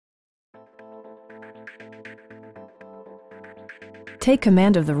Take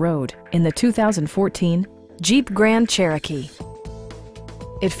command of the road in the 2014 Jeep Grand Cherokee.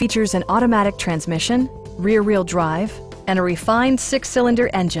 It features an automatic transmission, rear-wheel drive, and a refined 6-cylinder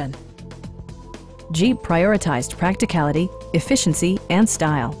engine. Jeep prioritized practicality, efficiency, and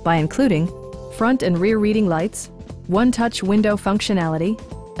style by including front and rear reading lights, one-touch window functionality,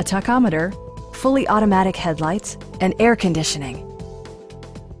 a tachometer, fully automatic headlights, and air conditioning.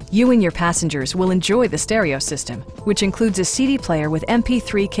 You and your passengers will enjoy the stereo system, which includes a CD player with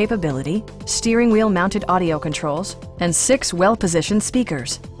MP3 capability, steering wheel mounted audio controls, and 6 well-positioned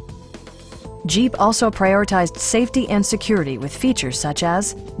speakers. Jeep also prioritized safety and security with features such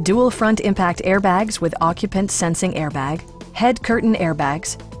as dual front impact airbags with occupant sensing airbag, head curtain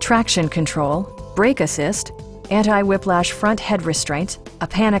airbags, traction control, brake assist, anti-whiplash front head restraints, a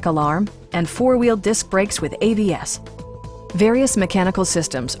panic alarm, and 4-wheel disc brakes with ABS. Various mechanical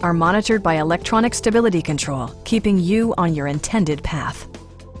systems are monitored by electronic stability control, keeping you on your intended path.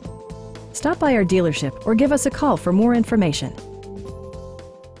 Stop by our dealership or give us a call for more information.